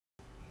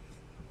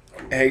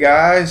Hey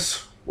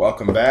guys,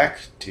 welcome back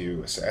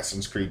to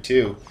Assassin's Creed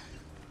 2.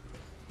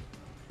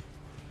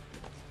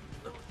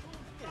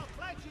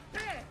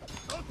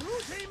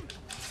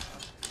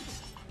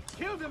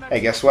 Hey,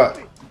 guess what?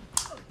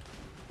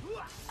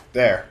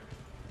 There.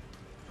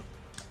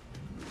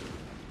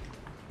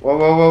 Whoa,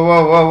 whoa, whoa,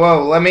 whoa, whoa,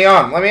 whoa, let me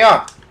on, let me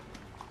on!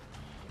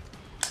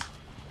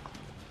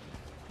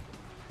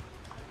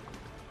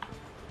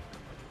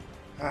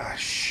 Ah,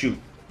 shoot.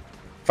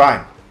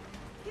 Fine.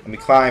 Let me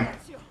climb.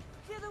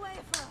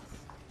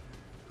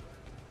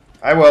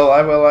 I will,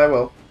 I will, I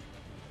will.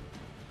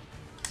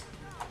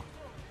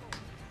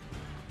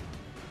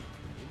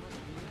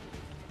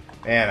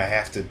 Man, I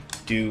have to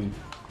do...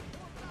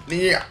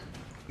 Yeah.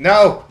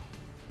 No!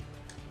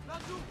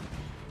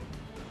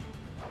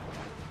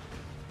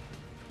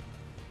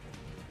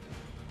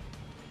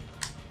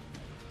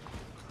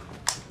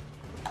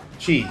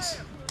 Jeez.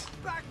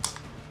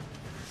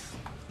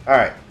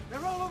 Alright.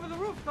 They're all over the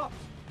rooftops.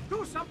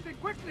 Do something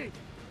quickly.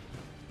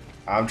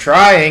 I'm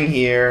trying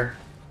here.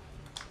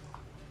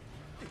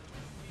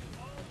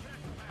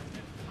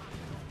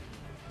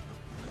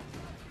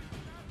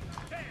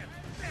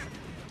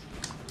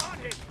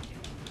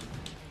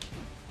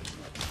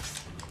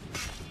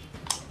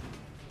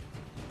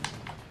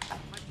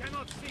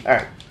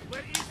 Alright.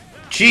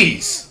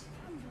 Jeez.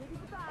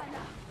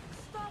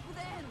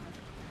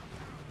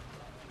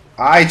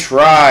 I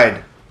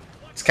tried.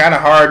 It's kind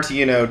of hard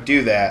to,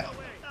 do that.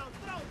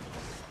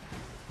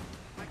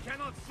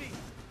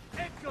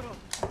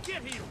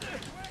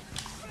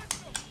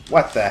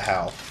 What the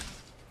hell?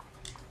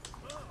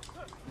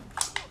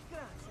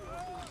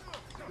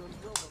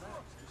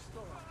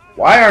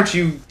 Why aren't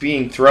you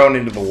being thrown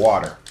into the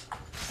water?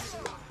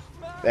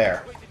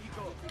 There.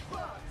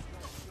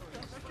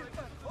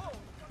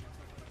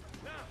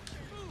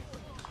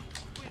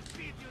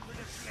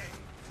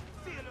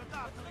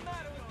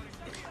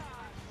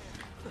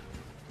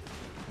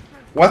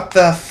 What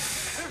the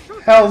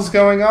hell's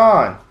going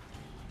on?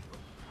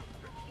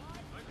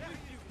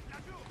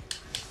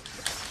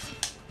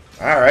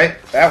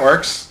 Alright, that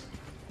works.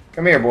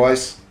 Come here,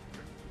 boys.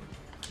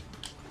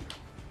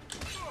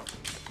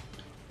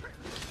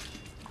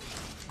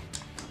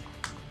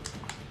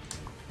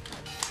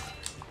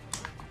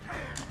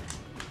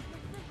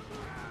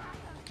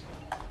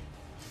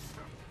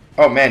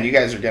 Oh man, you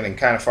guys are getting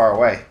kind of far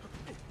away.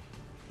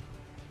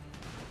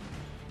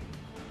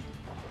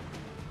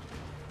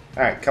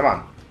 Alright, come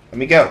on. Let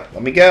me go.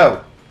 Let me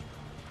go.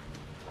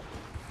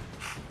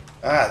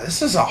 Ah,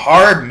 this is a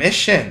hard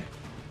mission.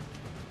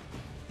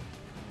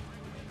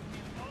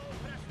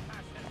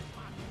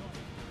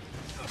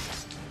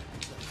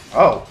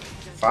 Oh,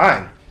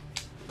 fine.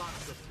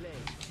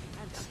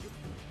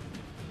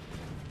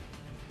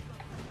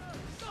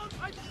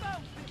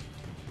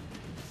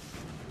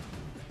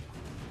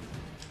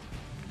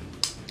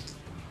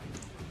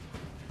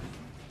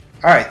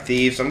 Alright,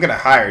 thieves, I'm gonna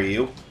hire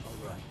you.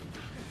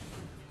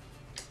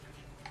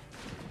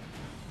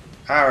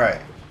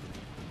 Alright.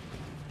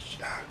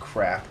 Ah,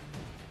 crap.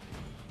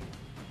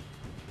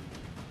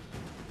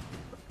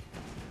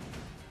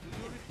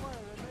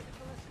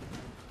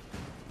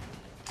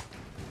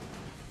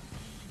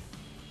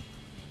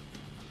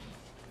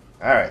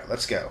 Alright,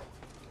 let's go.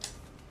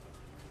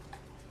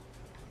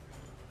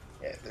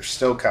 Yeah, they're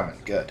still coming.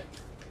 Good.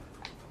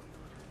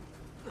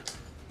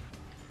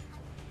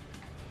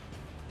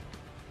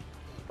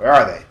 Where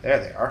are they? There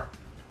they are.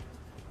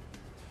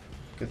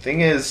 Good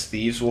thing is,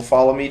 thieves will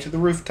follow me to the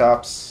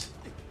rooftops.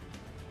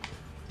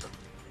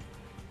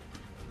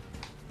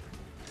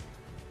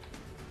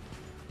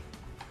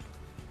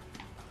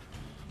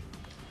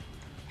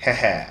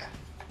 Haha.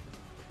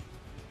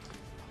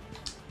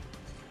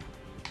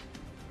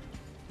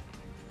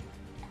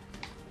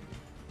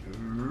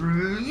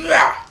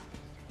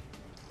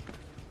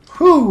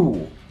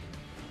 Whoo!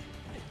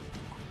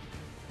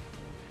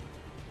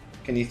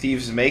 Can you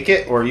thieves make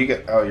it, or you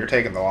get? Oh, you're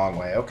taking the long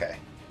way. Okay.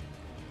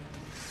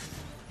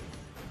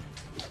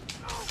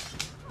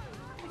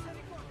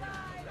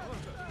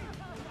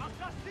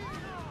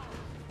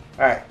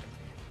 All right.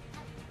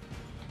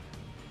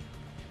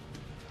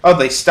 Oh,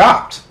 they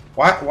stopped.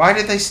 Why? Why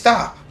did they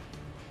stop?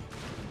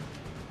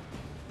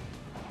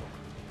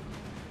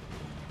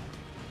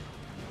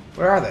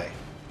 Where are they?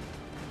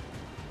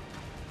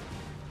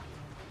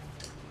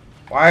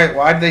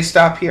 Why did they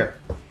stop here?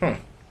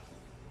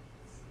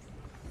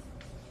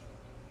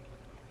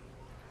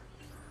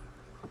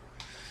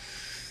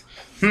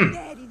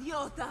 Dead,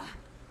 idiota!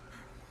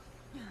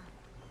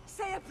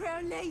 Say a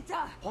prayer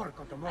later.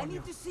 I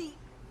need to see.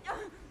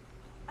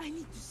 I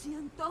need to see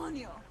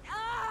Antonio.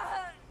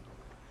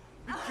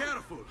 Be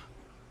careful.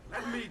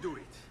 Let me do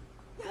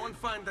it. Go and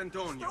find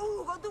Antonio.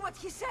 Ugo, do what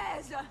he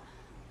says.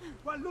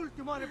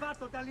 Quell'ultimo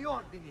arrivato dagli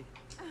ordini.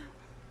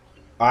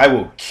 I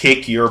will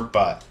kick your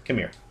butt. Come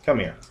here. Come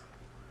here.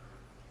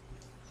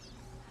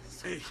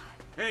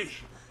 Hey,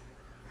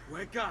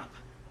 wake up.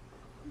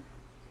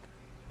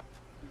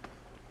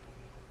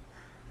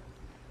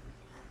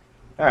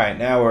 Alright,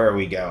 now where are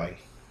we going?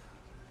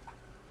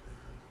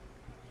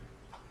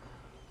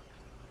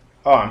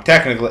 Oh, I'm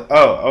technically...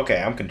 Oh,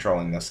 okay, I'm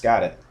controlling this.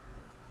 Got it.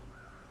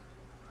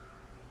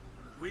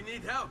 We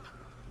need help.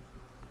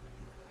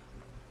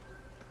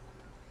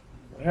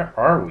 Where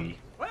are we?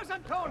 Where's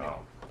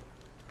Antonio?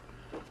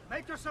 Oh.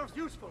 Make yourselves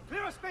useful.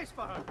 Clear a space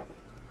for her.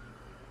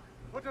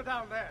 Put her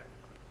down there.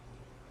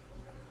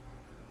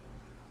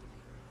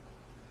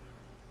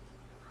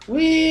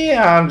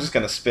 I'm just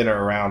gonna spin her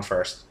around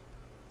first.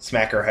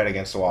 Smack her head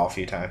against the wall a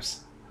few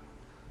times.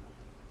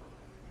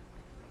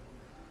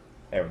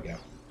 There we go.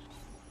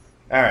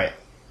 Alright.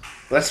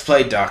 Let's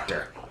play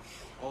Doctor.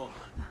 Oh,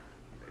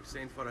 they've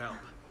sent for help.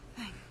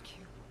 Thank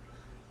you.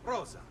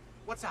 Rosa,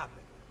 what's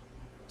happened?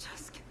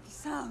 Just get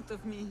this out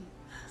of me.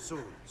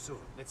 Soon.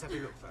 Let's have a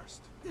look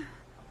first.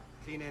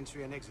 Clean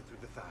entry and exit through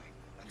the thigh.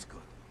 That's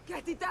good.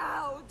 Get it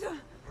out!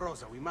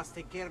 Rosa, we must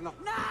take care not...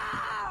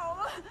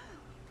 Now!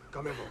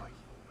 Come vuoi.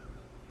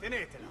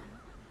 Tenetela.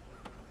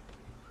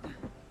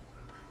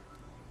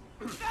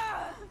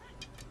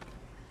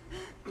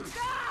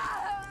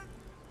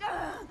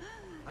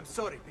 I'm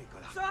sorry,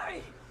 piccola.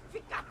 Sorry!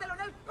 Ficcatelo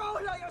nel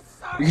culo, you're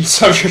sorry! You can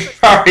shove your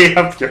sorry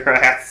up your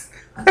ass.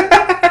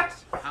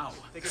 How?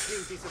 Take a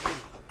clean piece of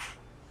linen.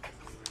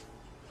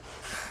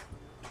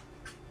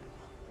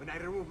 When I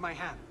remove my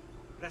hand,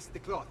 press the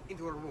cloth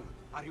into her wound.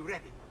 Are you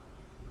ready?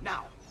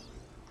 Now.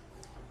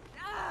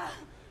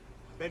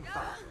 Bend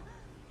forward.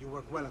 You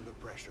work well under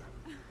pressure.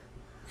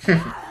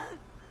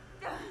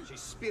 She's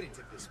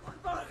spirited this one.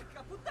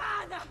 Porca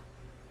puttana!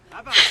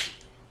 Avanti.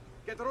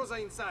 Get Rosa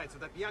inside so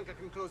that Bianca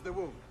can close the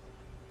wound.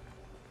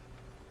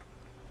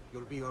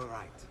 You'll be all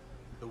right.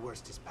 The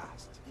worst is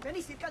past. Ti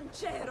venissi il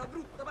cancero,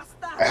 brutto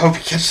bastardo! I hope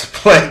you catch the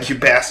plague, you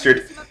bastard.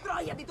 Bellissima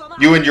troia di tua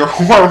madre. You and your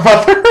whore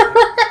mother.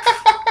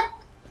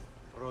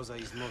 Rosa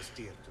is most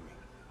dear to me.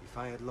 If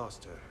I had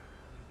lost her,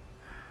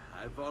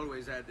 I've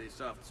always had a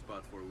soft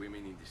spot for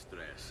women in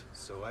distress.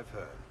 so I've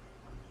heard.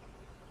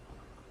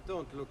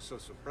 Don't look so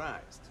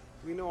surprised.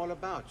 We know all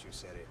about you,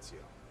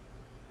 Serezio.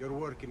 Your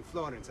work in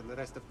Florence and the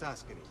rest of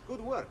Tuscany.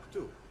 Good work,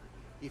 too.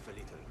 If a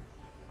little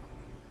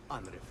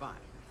unrefined.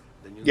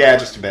 Then you Yeah, know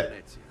just a I'm bit.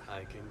 Venezia.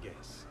 I can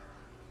guess.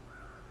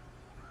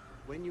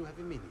 When you have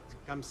a minute,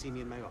 come see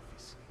me in my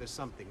office. There's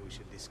something we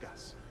should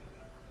discuss.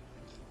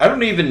 I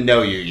don't even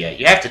know you yet.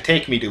 You have to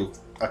take me to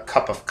a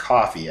cup of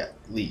coffee at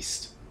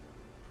least.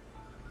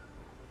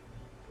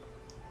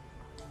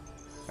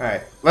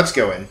 Alright, let's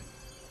go in.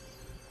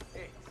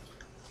 Hey.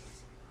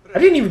 I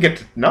didn't even get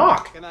to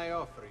knock. Can I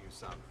offer you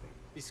something?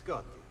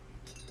 Biscotti.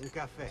 Un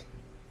caffè.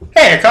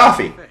 Hey, a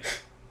coffee.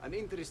 An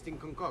interesting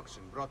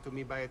concoction brought to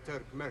me by a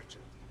Turk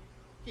merchant.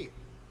 Here,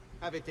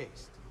 have a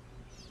taste.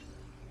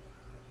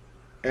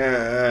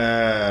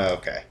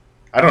 Okay.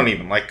 I don't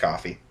even like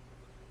coffee.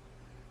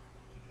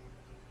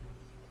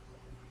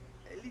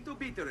 A little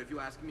bitter if you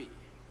ask me.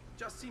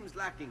 Just seems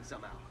lacking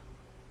somehow.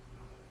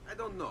 I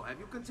don't know. Have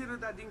you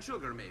considered adding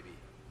sugar maybe?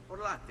 Or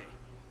latte?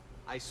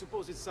 I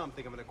suppose it's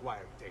something of an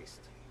acquired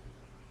taste.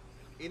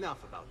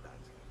 Enough about that.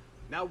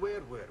 Now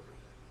where were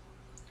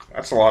we?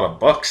 That's a lot of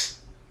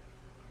books.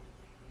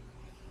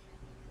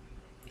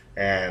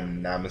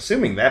 And I'm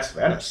assuming that's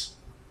Venice.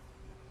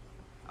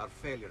 Our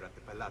failure at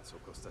the Palazzo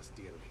cost us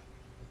dearly.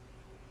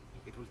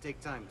 It will take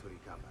time to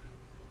recover.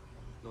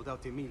 No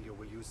doubt Emilio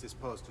will use this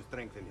post to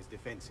strengthen his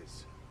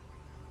defenses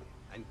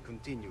and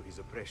continue his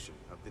oppression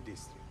of the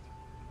district.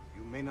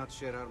 You may not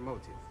share our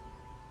motive,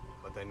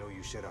 but I know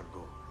you share our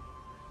goal.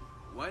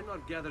 Why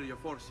not gather your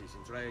forces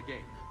and try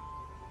again?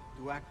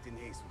 To act in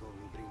haste would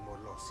only bring more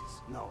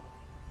losses. No,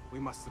 we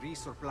must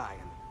resupply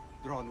and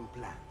draw new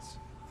plans.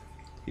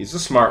 He's a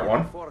smart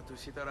one. Afford to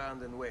sit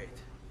around and wait.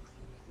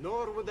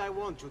 Nor would I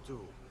want you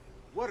to.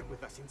 Work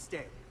with us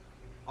instead.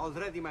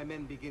 Already my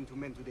men begin to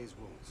mend today's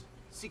wounds.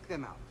 Seek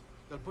them out.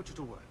 They'll put you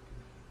to work.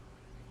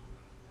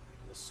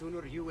 The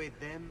sooner you aid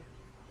them,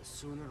 the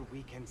sooner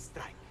we can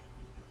strike.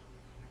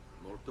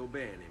 Molto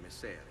bene,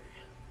 messere.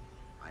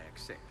 I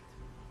accept.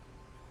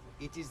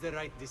 It is the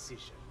right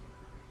decision.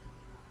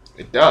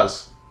 It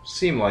does.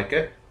 Seem like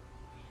it.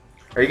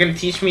 Are you going to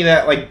teach me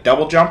that, like,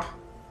 double jump?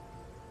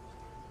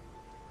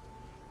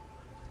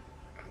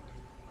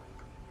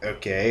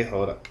 Okay,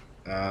 hold up.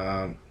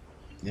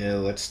 Yeah,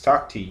 let's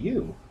talk to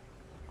you.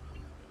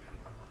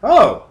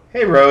 Oh,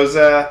 hey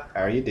Rosa.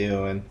 How are you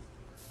doing?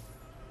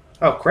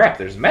 Oh crap,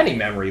 there's many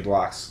memory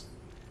blocks.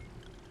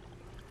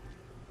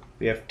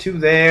 We have 2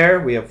 there.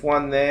 We have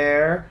 1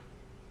 there.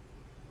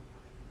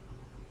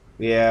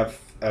 We have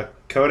a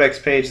codex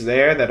page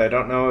there that I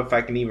don't know if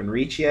I can even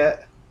reach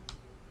yet.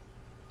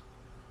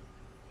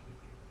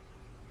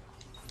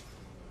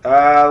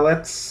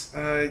 Let's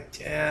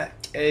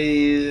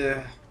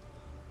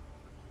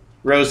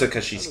Rosa,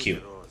 because she's Hello,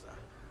 cute. Rosa.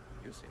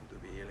 You seem to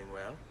be healing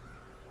well.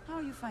 How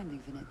are you finding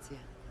Venezia?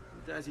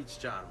 It has its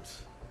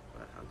charms.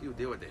 But how do you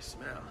deal with the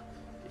smell?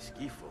 It's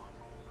schifo.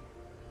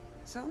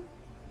 So?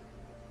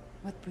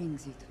 What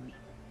brings you to me?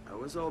 I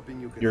was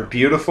hoping you could Your help.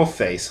 beautiful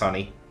face,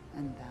 honey.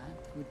 And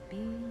that would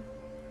be...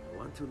 I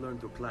want to learn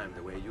to climb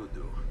the way you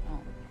do.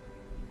 Oh.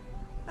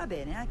 Va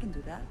bene, I can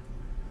do that.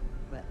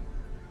 Well,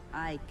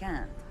 I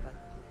can't, but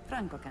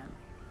Franco can.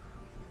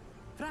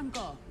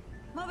 Franco,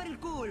 Muove il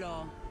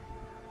culo.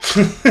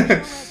 Show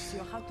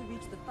Ezio how to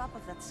reach the top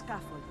of that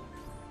scaffolding.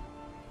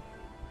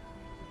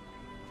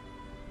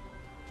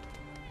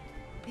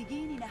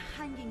 Begin in a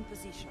hanging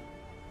position.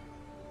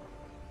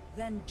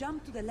 Then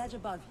jump to the ledge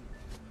above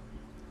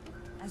you.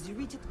 As you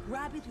reach it,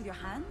 grab it with your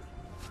hand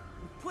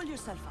and pull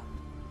yourself up.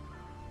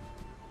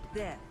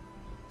 There.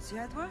 See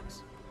how it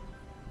works?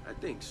 I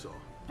think so.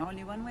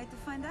 Only one way to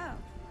find out.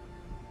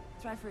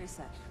 Try for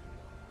yourself.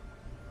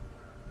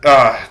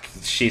 Ah,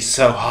 she's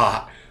so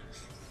hot.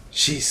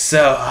 She's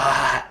so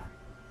hot.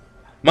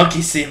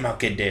 Monkey see,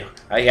 monkey do.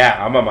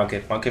 Yeah, I'm a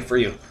monkey. Monkey for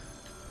you.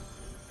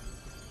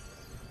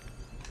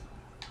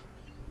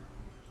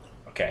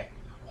 Okay.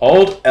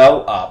 Hold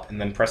L up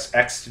and then press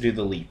X to do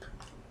the leap.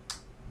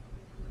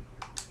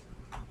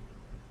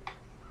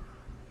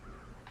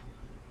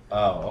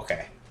 Oh,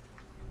 okay.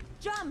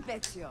 Jump,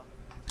 Ezio!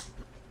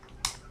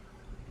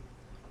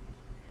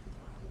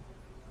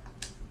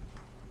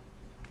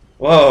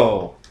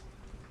 Whoa.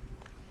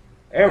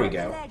 There we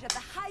go. The ledge at the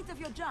height of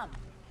your jump.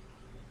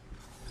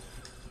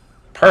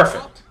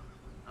 Perfect.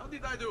 How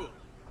did I do?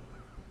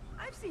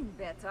 I've seen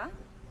better.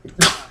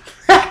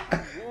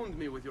 You wound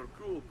me with your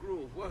cruel,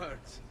 cruel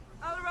words.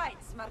 All right,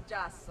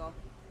 Smargiasso.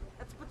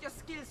 Let's put your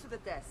skills to the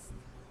test.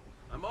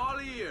 I'm all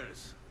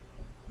ears.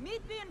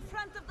 Meet me in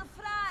front of the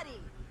Frari.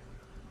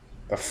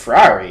 The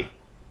Frari?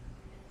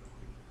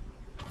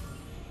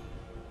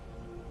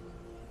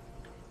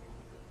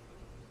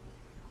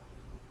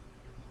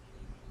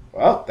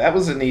 Well, that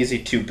was an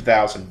easy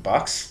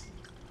 $2,000.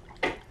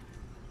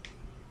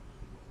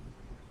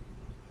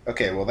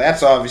 Okay, well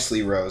that's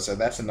obviously Rosa.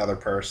 That's another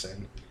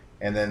person.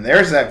 And then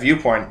there's that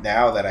viewpoint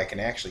now that I can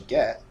actually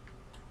get.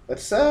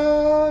 Let's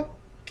go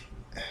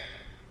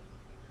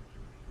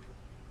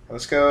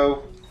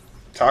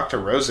talk to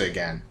Rosa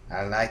again.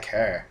 I like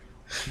her.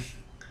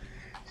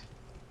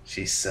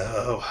 She's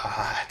so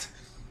hot.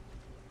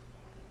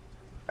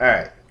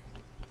 Alright.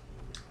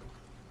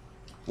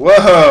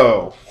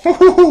 Whoa!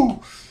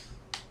 Woo-hoo-hoo!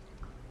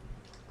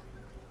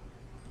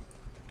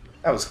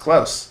 That was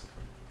close.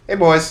 Hey,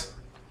 boys.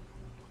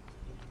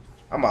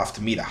 I'm off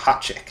to meet a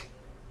hot chick.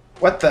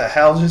 What the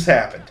hell just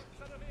happened?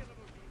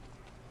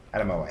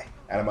 Out of my way.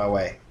 Out of my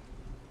way.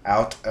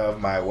 Out of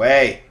my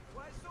way.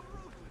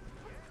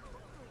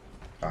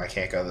 Oh, I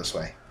can't go this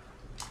way.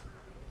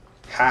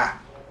 Ha!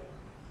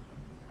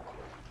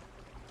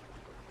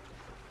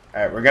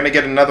 Alright, we're going to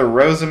get another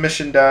Rosa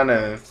mission done,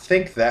 and I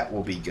think that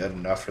will be good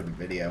enough for the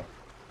video.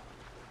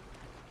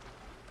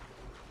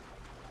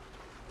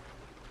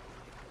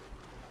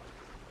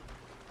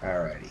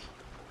 Alrighty.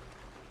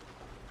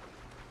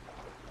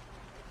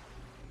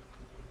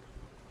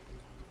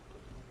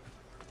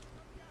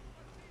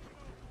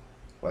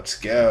 Let's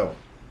go.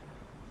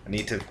 I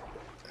need to...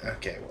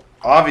 Okay, well,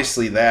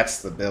 obviously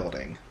that's the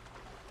building.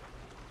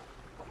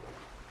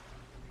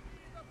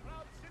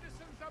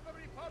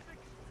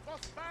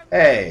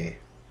 Hey!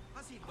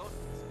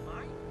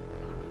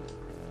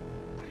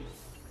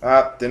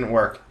 Ah, didn't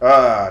work.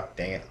 Ah,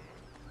 dang it.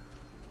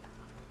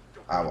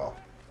 Ah, well.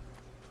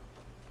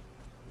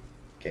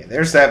 Okay,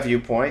 there's that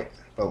viewpoint.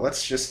 But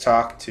let's just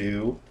talk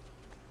to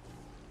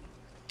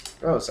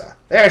Rosa.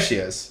 There she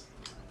is.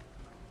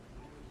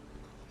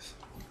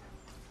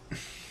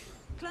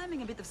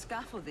 Climbing a bit of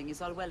scaffolding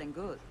is all well and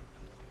good.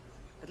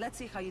 But let's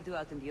see how you do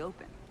out in the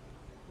open.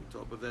 On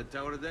top of that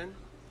tower then?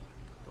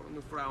 Torno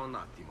fra un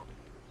attimo.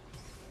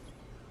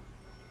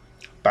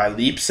 By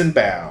leaps and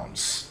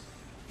bounds.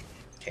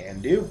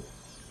 Can do.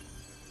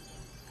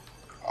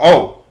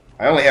 Oh!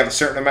 I only have a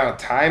certain amount of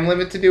time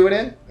limit to do it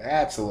in?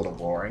 That's a little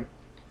boring.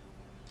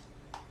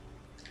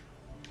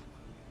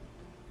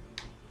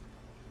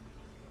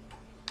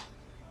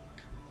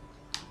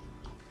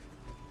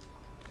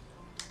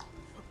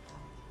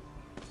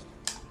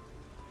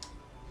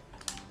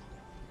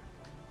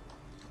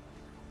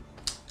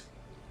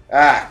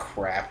 Ah,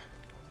 crap.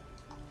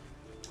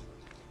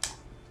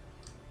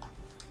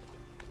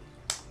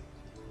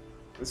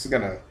 This is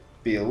gonna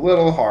be a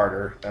little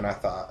harder than I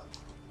thought.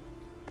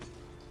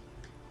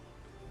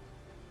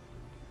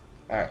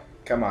 Alright,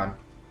 come on.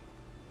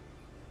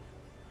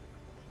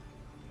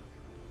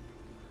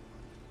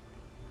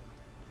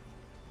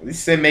 At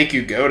least they make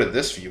you go to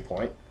this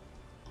viewpoint.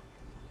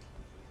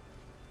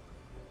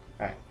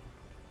 Alright.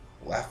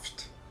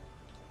 Left.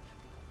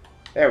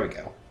 There we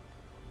go.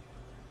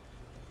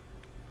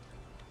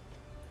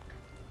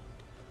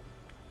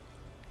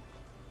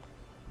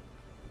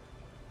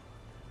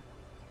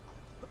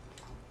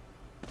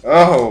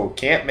 Oh,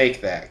 can't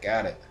make that.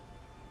 Got it.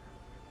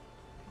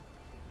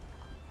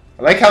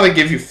 I like how they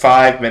give you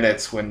 5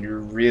 minutes when you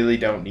really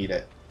don't need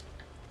it.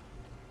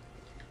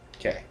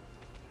 Okay.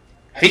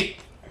 Hey!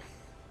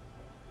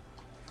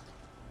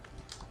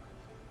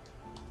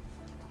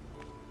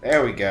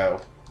 There we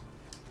go.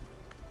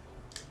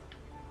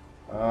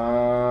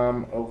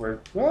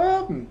 Over...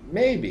 Well,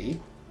 maybe.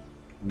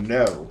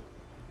 No.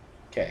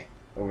 Okay.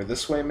 Over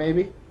this way,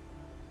 maybe?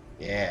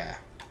 Yeah.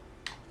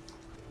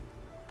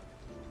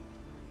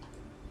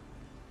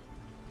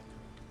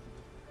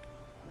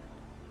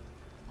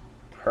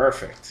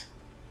 Perfect.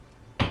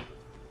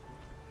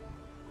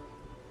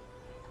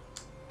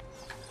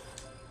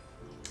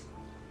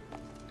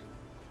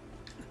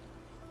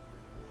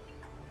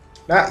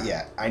 Not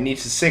yet. I need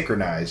to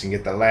synchronize and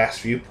get the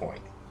last viewpoint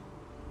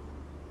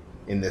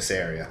in this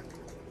area.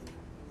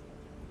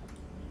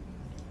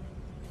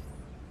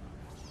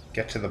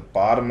 Get to the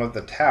bottom of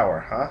the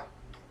tower, huh?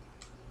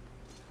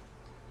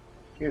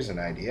 Here's an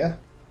idea.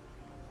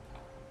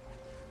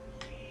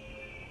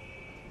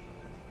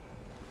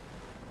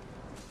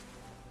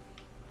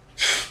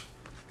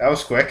 That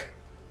was quick.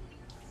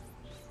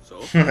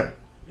 So?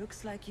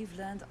 Looks like you've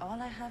learned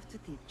all I have to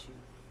teach you.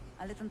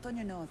 I'll let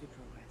Antonio know of your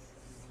progress.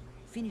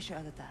 Finish your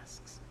other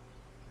tasks.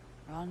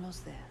 We're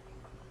almost there.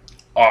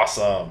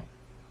 Awesome.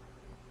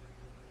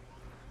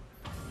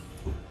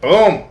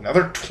 Boom!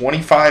 Another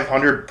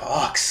 2,500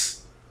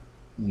 bucks.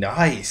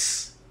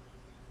 Nice.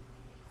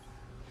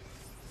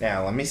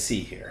 Now, let me see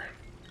here.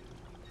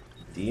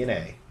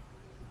 DNA.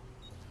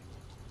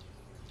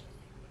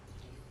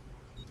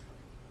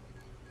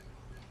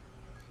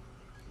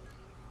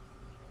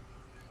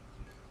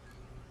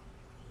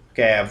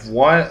 Okay, I have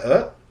one.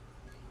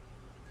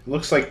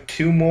 Looks like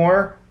 2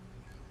 more.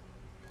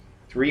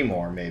 3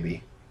 more,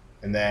 maybe.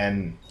 And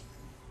then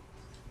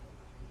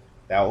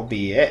that will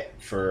be it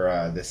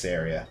for this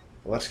area.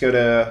 Let's go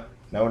to...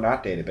 No,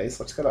 not database.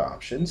 Let's go to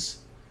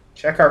options.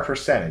 Check our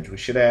percentage. We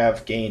should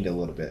have gained a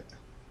little bit.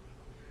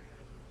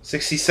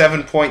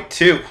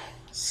 67.2.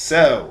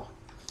 So,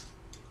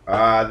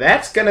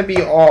 that's going to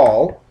be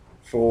all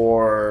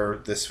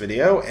for this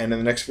video. And in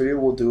the next video,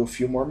 we'll do a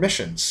few more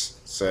missions.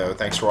 So,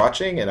 thanks for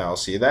watching, and I'll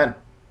see you then.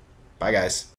 Bye, guys.